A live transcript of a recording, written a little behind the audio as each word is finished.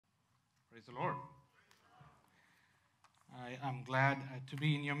Praise the Lord. I'm glad to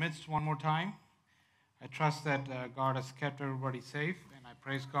be in your midst one more time. I trust that God has kept everybody safe, and I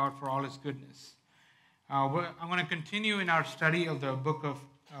praise God for all His goodness. I'm going to continue in our study of the book of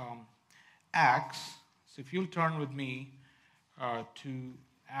Acts. So if you'll turn with me to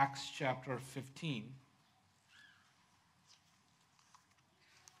Acts chapter 15.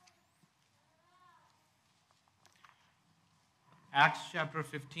 Acts chapter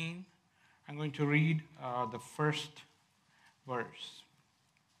 15. I'm going to read the first verse.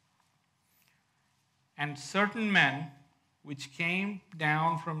 And certain men which came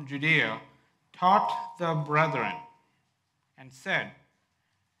down from Judea taught the brethren and said,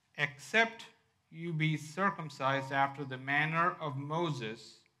 Except you be circumcised after the manner of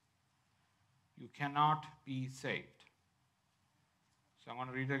Moses, you cannot be saved. So I'm going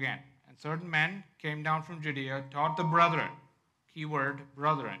to read it again. And certain men came down from Judea, taught the brethren, keyword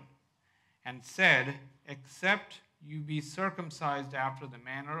brethren, and said, Except you be circumcised after the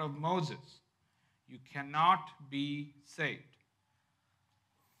manner of Moses, you cannot be saved.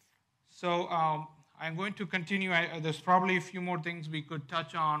 So I'm going to continue. There's probably a few more things we could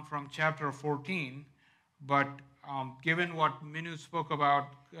touch on from chapter 14, but given what Minu spoke about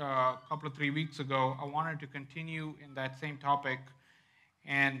a couple of 3 weeks ago, I wanted to continue in that same topic.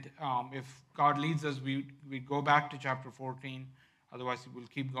 And if God leads us, we go back to chapter 14. Otherwise, we'll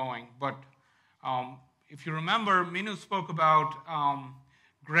keep going. But if you remember, Minu spoke about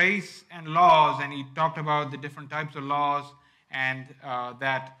grace and laws, and he talked about the different types of laws, and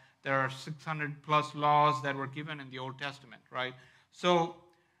that there are 600 plus laws that were given in the Old Testament, right? So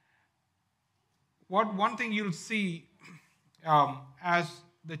one thing you'll see as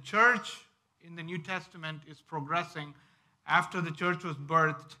the church in the New Testament is progressing, after the church was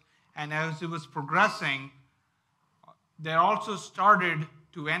birthed, and as it was progressing, there also started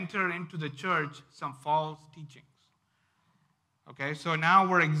to enter into the church some false teachings. Okay, so now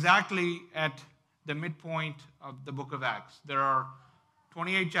we're exactly at the midpoint of the book of Acts. There are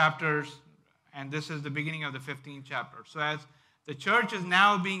 28 chapters, and this is the beginning of the 15th chapter. So as the church is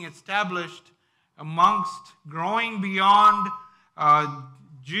now being established amongst, growing beyond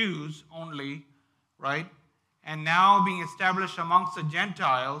Jews only, right, and now being established amongst the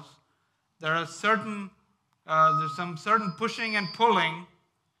Gentiles, there's some certain pushing and pulling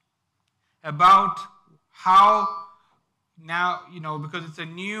about how now, because it's a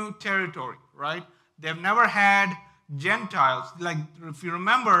new territory, right? They've never had Gentiles. Like, if you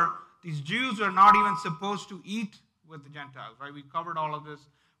remember, these Jews were not even supposed to eat with the Gentiles, right? We covered all of this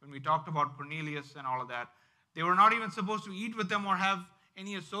when we talked about Cornelius and all of that. They were not even supposed to eat with them or have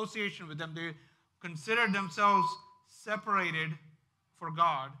any association with them. They considered themselves separated for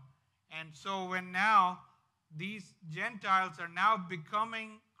God. And so when now these Gentiles are now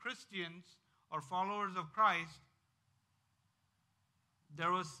becoming Christians or followers of Christ,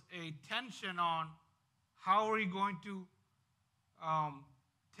 there was a tension on how are we going to,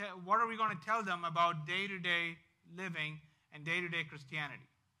 what are we going to tell them about day-to-day living and day-to-day Christianity.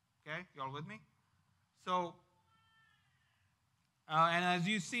 Okay, you all with me? So, and as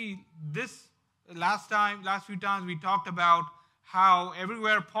you see, this last few times we talked about how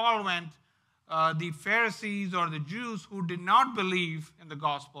everywhere Paul went, the Pharisees or the Jews who did not believe in the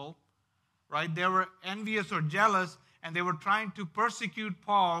gospel, right, they were envious or jealous, and they were trying to persecute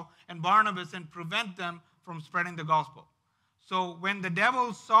Paul and Barnabas and prevent them from spreading the gospel. So when the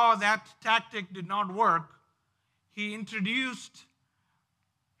devil saw that tactic did not work, he introduced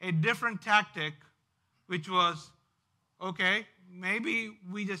a different tactic, which was, okay, maybe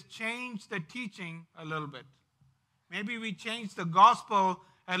we just change the teaching a little bit. Maybe we change the gospel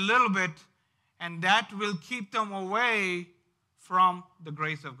a little bit, and that will keep them away from the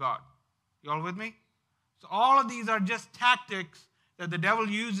grace of God. You all with me? So all of these are just tactics that the devil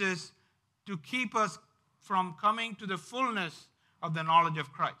uses to keep us from coming to the fullness of the knowledge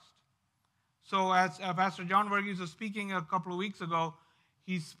of Christ. So as Pastor John Verghese was speaking a couple of weeks ago,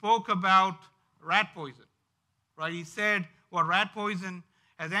 he spoke about rat poison, right? He said, well, rat poison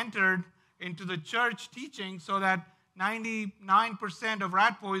has entered into the church teaching so that 99% of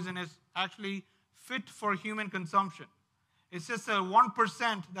rat poison is actually fit for human consumption. It's just a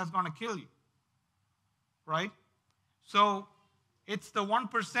 1% that's going to kill you, right? So it's the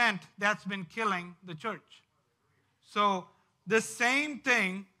 1% that's been killing the church. So the same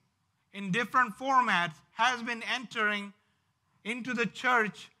thing in different formats has been entering into the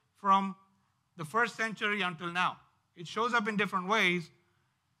church from the first century until now. It shows up in different ways,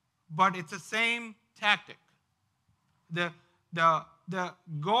 but it's the same tactic. The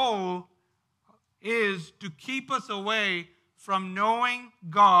goal is to keep us away from knowing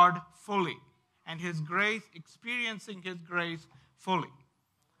God fully, and His grace, experiencing His grace fully.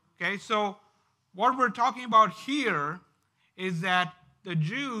 Okay, so what we're talking about here is that the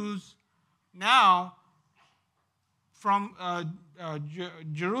Jews now from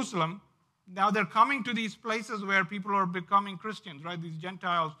Jerusalem, now they're coming to these places where people are becoming Christians, right? These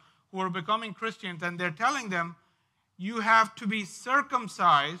Gentiles who are becoming Christians, and they're telling them, you have to be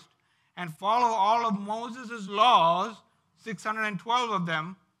circumcised and follow all of Moses' laws, 612 of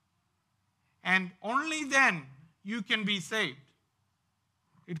them, and only then you can be saved.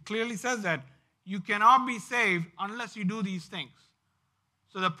 It clearly says that you cannot be saved unless you do these things.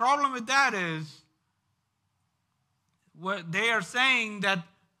 So the problem with that is they are saying that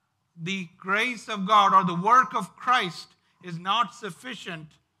the grace of God or the work of Christ is not sufficient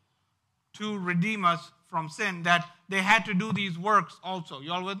to redeem us from sin, that they had to do these works also.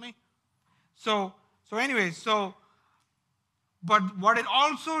 You all with me? So but what it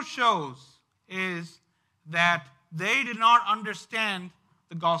also shows is that they did not understand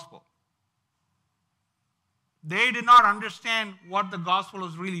the gospel. They did not understand what the gospel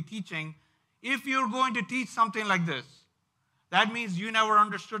is really teaching. If you're going to teach something like this, that means you never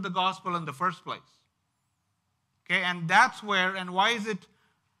understood the gospel in the first place. Okay, and that's where, and why is it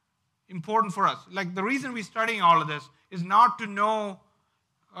important for us? Like, the reason we're studying all of this is not to know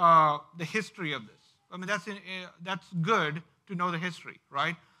the history of this. I mean, that's good to know the history,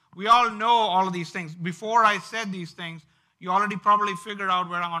 right? We all know all of these things. Before I said these things, you already probably figured out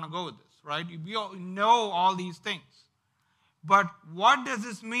where I'm going to go with this, right? We all know all these things. But what does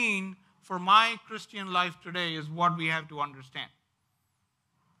this mean for my Christian life today is what we have to understand.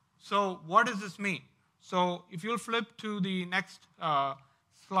 So what does this mean? So if you'll flip to the next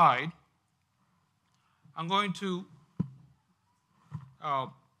slide, I'm going to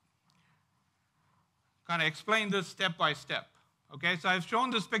kind of explain this step by step. Okay, so I've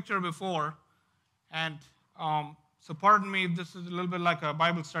shown this picture before, and so pardon me if this is a little bit like a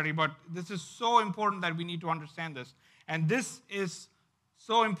Bible study, but this is so important that we need to understand this. And this is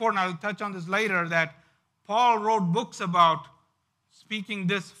so important, I'll touch on this later, that Paul wrote books about speaking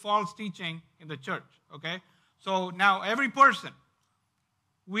this false teaching in the church, okay? So now every person,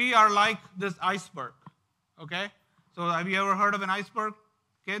 we are like this iceberg, okay? So have you ever heard of an iceberg,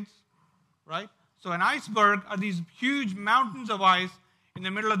 kids? Right? So an iceberg are these huge mountains of ice in the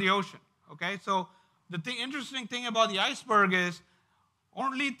middle of the ocean, okay? So the interesting thing about the iceberg is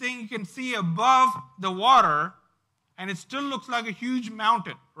only thing you can see above the water, and it still looks like a huge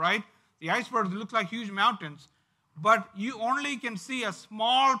mountain, right? The icebergs look like huge mountains, but you only can see a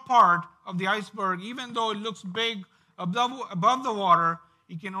small part of the iceberg. Even though it looks big above the water,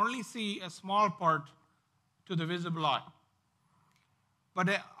 you can only see a small part to the visible eye. But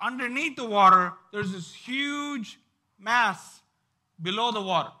underneath the water, there's this huge mass below the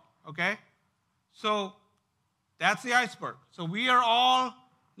water, okay? So that's the iceberg. So we are all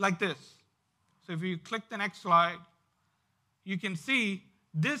like this. So if you click the next slide, you can see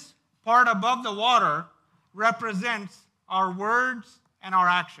this part above the water represents our words and our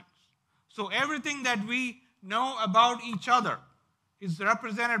actions. So everything that we know about each other is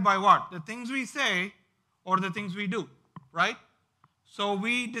represented by what? The things we say or the things we do, right? So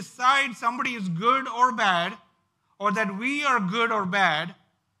we decide somebody is good or bad, or that we are good or bad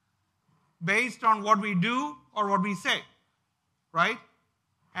based on what we do or what we say, right?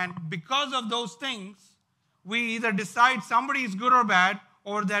 And because of those things, we either decide somebody is good or bad,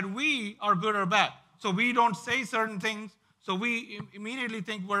 or that we are good or bad. So we don't say certain things, so we immediately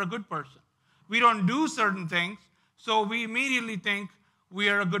think we're a good person. We don't do certain things, so we immediately think we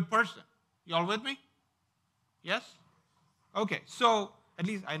are a good person. Y'all with me? Yes? Okay, so at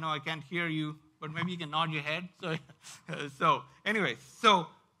least I know I can't hear you, but maybe you can nod your head. So anyway, so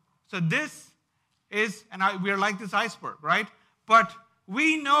this is, and we are like this iceberg, right? But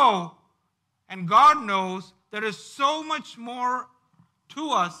we know, and God knows, there is so much more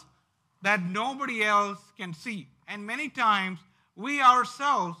to us that nobody else can see. And many times, we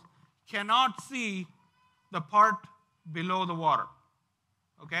ourselves cannot see the part below the water,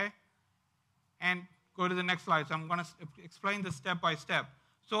 okay? And go to the next slide. So I'm going to explain this step by step.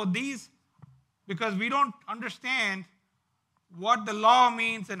 So these, because we don't understand what the law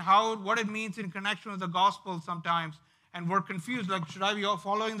means and what it means in connection with the gospel sometimes, and we're confused, like, should I be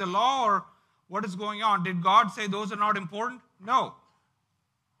following the law or what is going on? Did God say those are not important? No.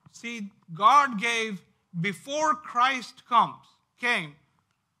 See, God gave, before Christ came,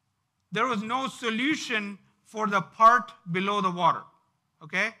 there was no solution for the part below the water,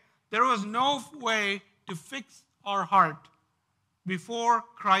 okay? There was no way to fix our heart before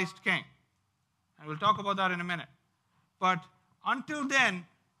Christ came. And we'll talk about that in a minute. But until then,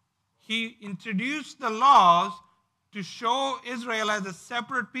 he introduced the laws to show Israel as a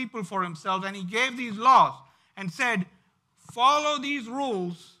separate people for himself, and he gave these laws and said, follow these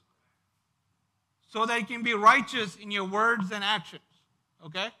rules so that you can be righteous in your words and actions.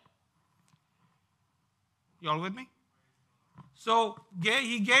 Okay? You all with me? So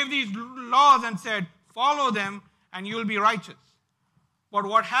he gave these laws and said, follow them and you will be righteous. But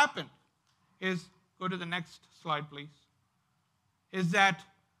what happened is, go to the next slide, please, is that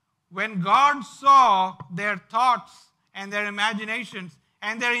when God saw their thoughts and their imaginations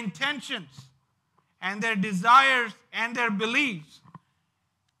and their intentions and their desires and their beliefs,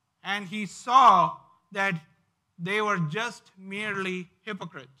 and he saw that they were just merely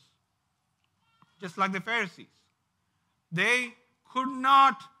hypocrites, just like the Pharisees. They could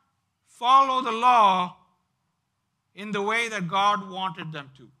not follow the law in the way that God wanted them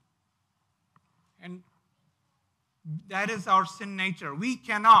to. And that is our sin nature. We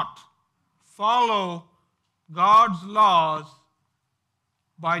cannot follow God's laws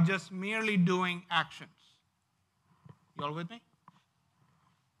by just merely doing actions. You all with me?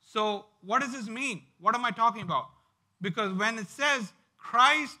 So what does this mean? What am I talking about? Because when it says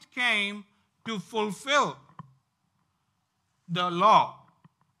Christ came to fulfill the law,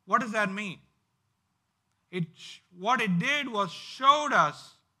 what does that mean? What it did was showed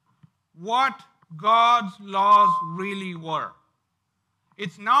us what God's laws really were.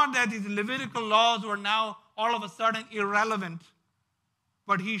 It's not that these Levitical laws were now all of a sudden irrelevant,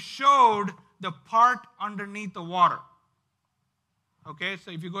 but he showed the part underneath the water. Okay,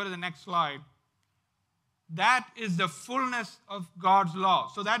 so if you go to the next slide, that is the fullness of God's law.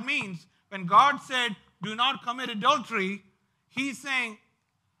 So that means when God said, do not commit adultery, he's saying,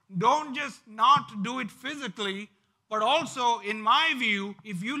 don't just not do it physically, but also, in my view,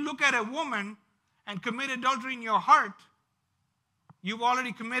 if you look at a woman and commit adultery in your heart, you've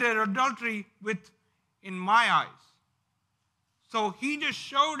already committed adultery in my eyes. So he just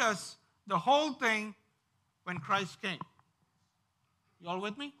showed us the whole thing when Christ came. You all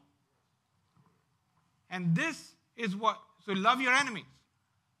with me? And this is what, so love your enemies,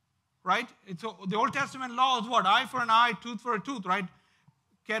 right? The Old Testament law is what? Eye for an eye, tooth for a tooth, right?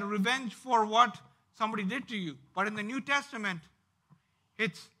 Get revenge for what somebody did to you. But in the New Testament,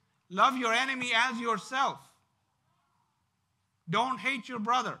 it's love your enemy as yourself. Don't hate your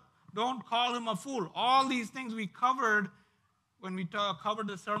brother. Don't call him a fool. All these things we covered when we covered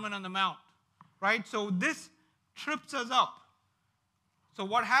the Sermon on the Mount, right? So this trips us up. So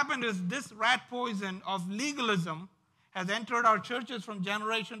what happened is this rat poison of legalism has entered our churches from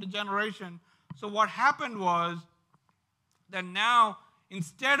generation to generation. So what happened was that now,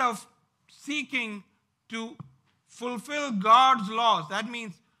 instead of seeking to fulfill God's laws, that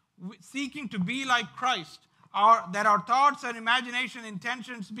means seeking to be like Christ, that our thoughts and imagination,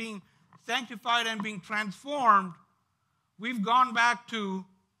 intentions being sanctified and being transformed, we've gone back to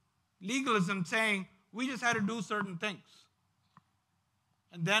legalism, saying we just had to do certain things.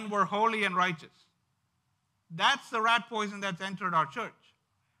 And then we're holy and righteous. That's the rat poison that's entered our church.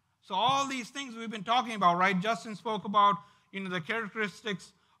 So all these things we've been talking about, right? Justin spoke about, the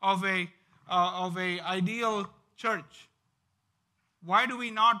characteristics of a ideal church. Why do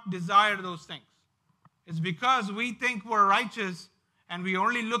we not desire those things? It's because we think we're righteous and we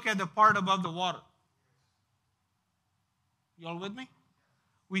only look at the part above the water. You all with me?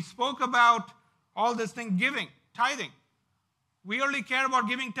 We spoke about all this thing, giving, tithing. We only care about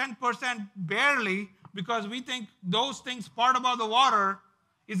giving 10% barely because we think those things part above the water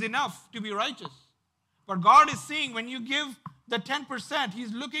is enough to be righteous. But God is seeing when you give the 10%,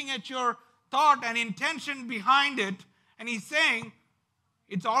 he's looking at your thought and intention behind it, and he's saying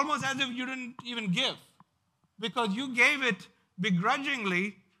it's almost as if you didn't even give because you gave it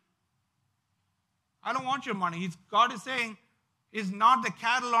begrudgingly. I don't want your money. God is saying, is not the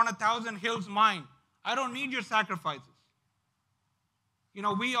cattle on 1,000 hills mine? I don't need your sacrifices.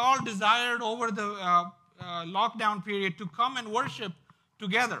 We all desired over the lockdown period to come and worship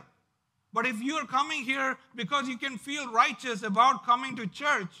together. But if you are coming here because you can feel righteous about coming to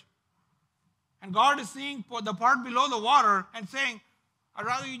church, and God is seeing the part below the water and saying, I'd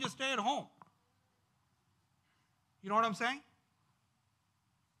rather you just stay at home. You know what I'm saying?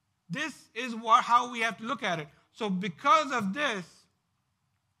 This is how we have to look at it. So because of this,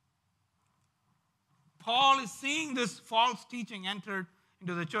 Paul is seeing this false teaching entered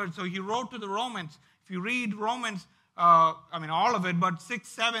into the church. So he wrote to the Romans. If you read Romans, all of it, but 6,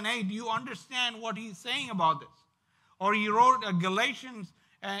 7, 8, you understand what he's saying about this. Or he wrote Galatians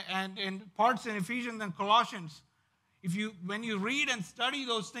and parts in Ephesians and Colossians. When you read and study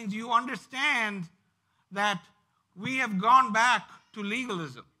those things, you understand that we have gone back to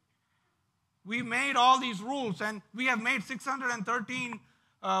legalism. We made all these rules, and we have made 613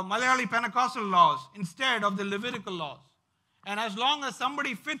 Malayali Pentecostal laws instead of the Levitical laws. And as long as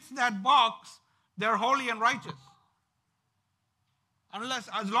somebody fits that box, they're holy and righteous.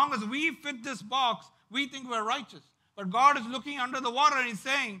 As long as we fit this box, we think we're righteous. But God is looking under the water and He's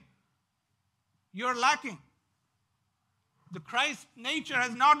saying, you're lacking. The Christ nature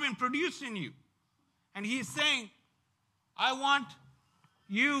has not been produced in you. And He's saying, I want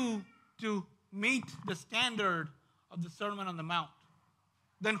you to meet the standard of the Sermon on the Mount.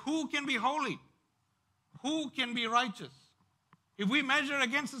 Then who can be holy? Who can be righteous? If we measure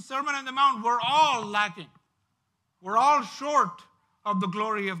against the Sermon on the Mount, we're all lacking. We're all short of the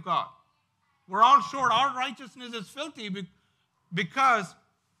glory of God. We're all short. Our righteousness is filthy because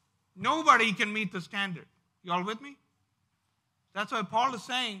nobody can meet the standard. You all with me? That's why Paul is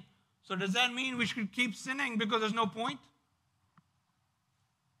saying, so does that mean we should keep sinning because there's no point?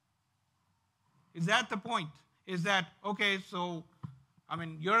 Is that the point? Is that, okay, so,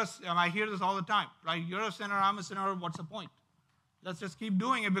 I hear this all the time, right? You're a sinner, I'm a sinner, what's the point? Let's just keep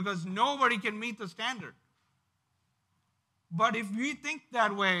doing it because nobody can meet the standard. But if we think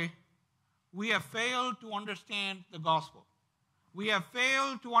that way, we have failed to understand the gospel. We have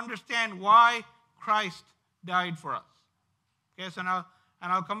failed to understand why Christ died for us. Okay, so now,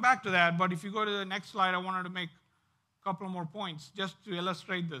 and I'll come back to that, but if you go to the next slide, I wanted to make a couple more points just to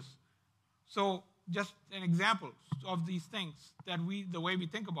illustrate this. So, just an example of these things the way we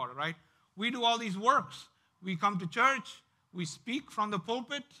think about it, right? We do all these works. We come to church, we speak from the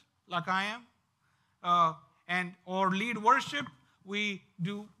pulpit, like I am, or lead worship. We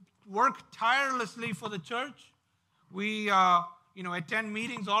do work tirelessly for the church. We, attend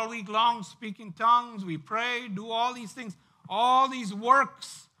meetings all week long, speak in tongues. We pray, do all these things. All these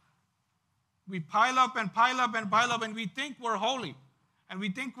works, we pile up and pile up and pile up, and we think we're holy, and we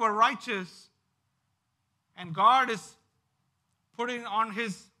think we're righteous, and God is putting on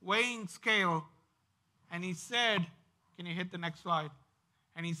His weighing scale, and He said, can you hit the next slide?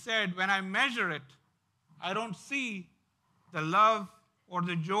 And He said, when I measure it, I don't see the love or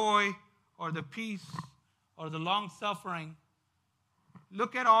the joy or the peace or the long-suffering.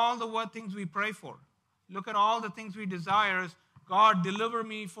 Look at all the things we pray for. Look at all the things we desire. God, deliver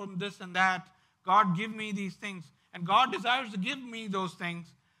me from this and that. God, give me these things. And God desires to give me those things.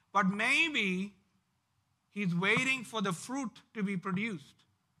 But maybe He's waiting for the fruit to be produced.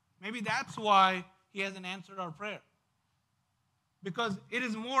 Maybe that's why He hasn't answered our prayer. Because it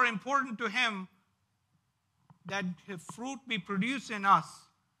is more important to Him that His fruit be produced in us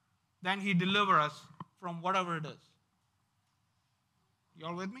than He deliver us from whatever it is. You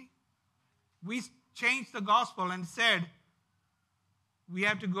all with me? We changed the gospel and said we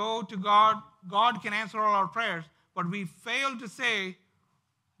have to go to God. God can answer all our prayers, but we failed to say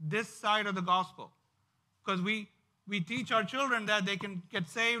this side of the gospel. Because we teach our children that they can get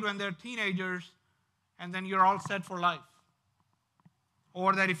saved when they're teenagers and then you're all set for life.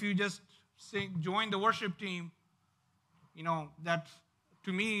 Or that if you just join the worship team, that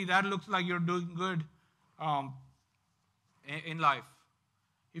to me, that looks like you're doing good in life.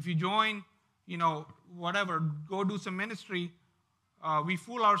 If you join, whatever, go do some ministry, we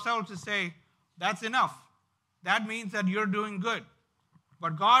fool ourselves to say, that's enough. That means that you're doing good.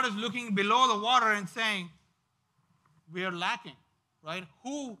 But God is looking below the water and saying, we are lacking, right?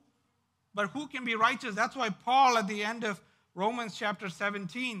 But who can be righteous? That's why Paul at the end of Romans chapter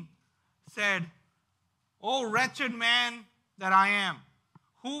 17 said, "O wretched man that I am,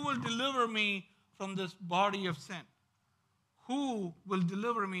 who will deliver me from this body of sin?" Who will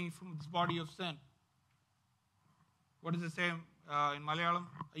deliver me from this body of sin? What does it say in Malayalam?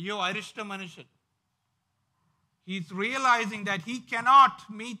 Ayyo arishta manushan. He's realizing that he cannot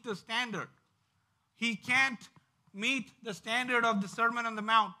meet the standard. He can't meet the standard of the Sermon on the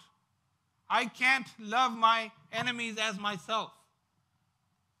Mount. I can't love my enemies as myself.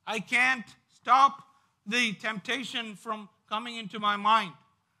 I can't stop the temptation from coming into my mind.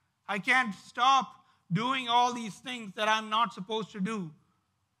 I can't stop doing all these things that I'm not supposed to do.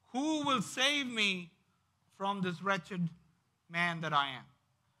 Who will save me from this wretched man that I am?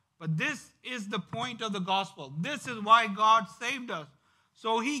 But this is the point of the gospel. This is why God saved us.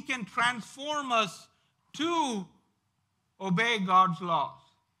 So He can transform us to obey God's laws.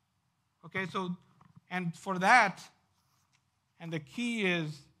 Okay, so, and for that, and the key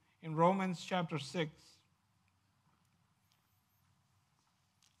is in Romans chapter 16.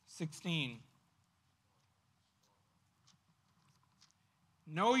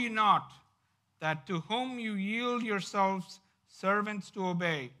 Know ye not that to whom you yield yourselves servants to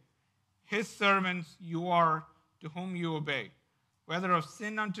obey, His servants you are to whom you obey. whether of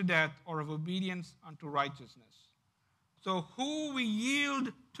sin unto death or of obedience unto righteousness. So who we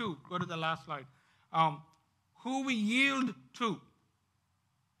yield to, go to the last slide, who we yield to,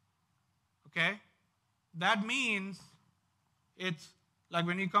 okay? That means it's like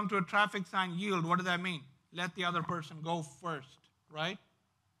when you come to a traffic sign, yield, what does that mean? Let the other person go first, right?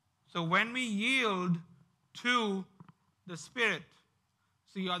 So when we yield to the Spirit,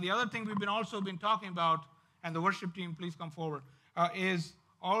 see, the other thing we've been talking about, and the worship team, please come forward, is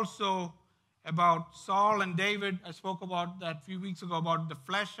also about Saul and David. I spoke about that a few weeks ago, about the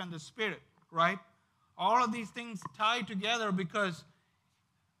flesh and the spirit, right? All of these things tie together, because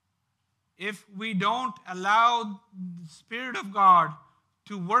if we don't allow the Spirit of God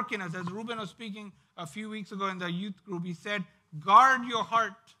to work in us, as Ruben was speaking a few weeks ago in the youth group, he said, guard your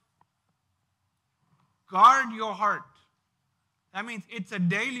heart. Guard your heart. That means it's a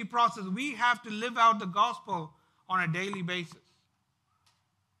daily process. We have to live out the gospel on a daily basis.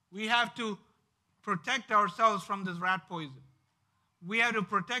 We have to protect ourselves from this rat poison. We have to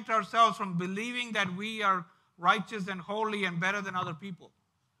protect ourselves from believing that we are righteous and holy and better than other people.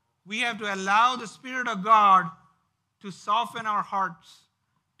 We have to allow the Spirit of God to soften our hearts,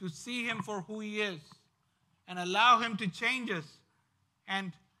 to see Him for who He is, and allow Him to change us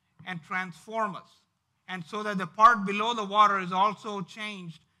and transform us. And so that the part below the water is also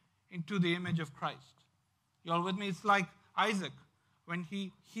changed into the image of Christ. You all with me? It's like Isaac, when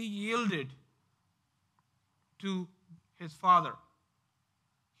he yielded to his father.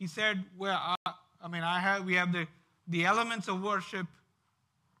 He said, well, we have the elements of worship.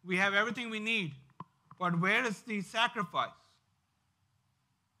 We have everything we need. But where is the sacrifice?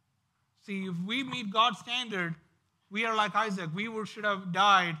 See, if we meet God's standard, we are like Isaac. We should have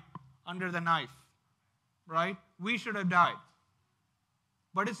died under the knife. Right? We should have died.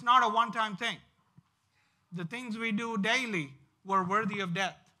 But it's not a one-time thing. The things we do daily were worthy of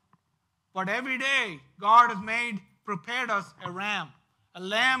death. But every day, God has prepared us a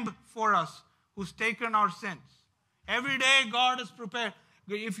lamb for us who's taken our sins. Every day, God has prepared.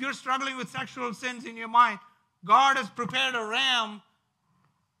 If you're struggling with sexual sins in your mind, God has prepared a ram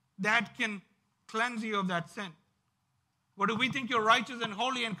that can cleanse you of that sin. But if we think you're righteous and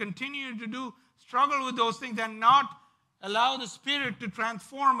holy and continue to struggle with those things and not allow the Spirit to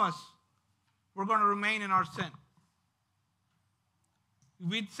transform us, we're going to remain in our sin.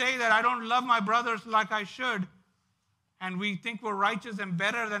 We'd say that I don't love my brothers like I should, and we think we're righteous and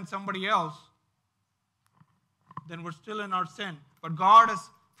better than somebody else, then we're still in our sin. But God has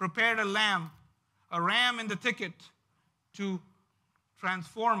prepared a ram in the thicket to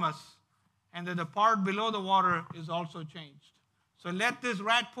transform us, and that the part below the water is also changed. So let this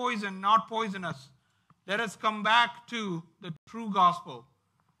rat poison not poison us. Let us come back to the true gospel.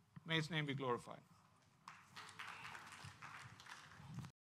 May His name be glorified.